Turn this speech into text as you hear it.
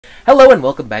Hello and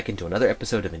welcome back into another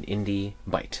episode of an Indie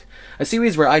Bite, a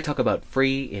series where I talk about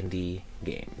free indie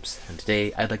games. And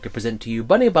today I'd like to present to you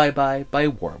Bunny Bye Bye by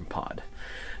Wormpod.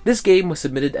 This game was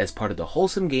submitted as part of the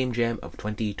Wholesome Game Jam of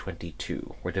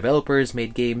 2022, where developers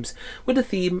made games with a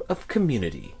theme of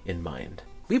community in mind.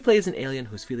 We play as an alien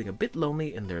who's feeling a bit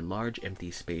lonely in their large empty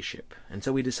spaceship, and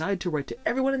so we decide to write to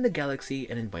everyone in the galaxy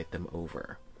and invite them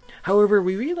over. However,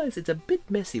 we realize it's a bit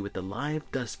messy with the live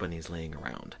dust bunnies laying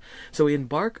around, so we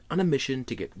embark on a mission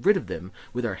to get rid of them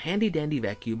with our handy-dandy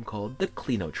vacuum called the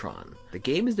Cleanotron. The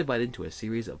game is divided into a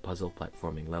series of puzzle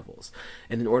platforming levels,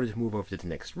 and in order to move over to the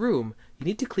next room, you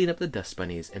need to clean up the dust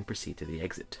bunnies and proceed to the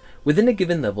exit. Within a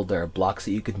given level, there are blocks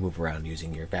that you can move around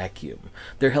using your vacuum.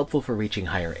 They're helpful for reaching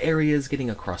higher areas, getting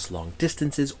across long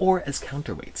distances, or as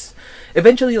counterweights.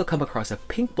 Eventually, you'll come across a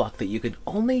pink block that you can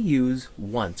only use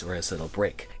once or else it'll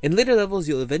break. In later levels,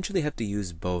 you'll eventually have to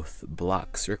use both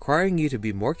blocks, requiring you to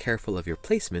be more careful of your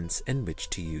placements and which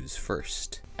to use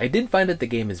first. I did find that the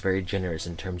game is very generous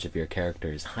in terms of your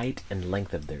character's height and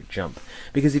length of their jump,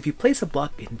 because if you place a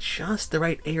block in just the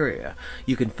right area,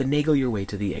 you can finagle your way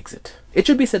to the exit. It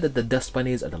should be said that the dust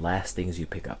bunnies are the last things you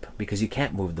pick up, because you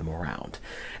can't move them around,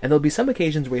 and there'll be some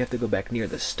occasions where you have to go back near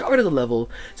the start of the level,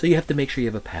 so you have to make sure you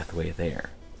have a pathway there.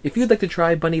 If you'd like to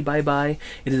try Bunny Bye Bye,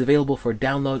 it is available for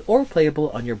download or playable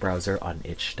on your browser on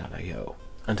itch.io.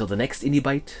 Until the next Indie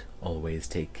Bite, always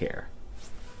take care.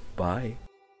 Bye.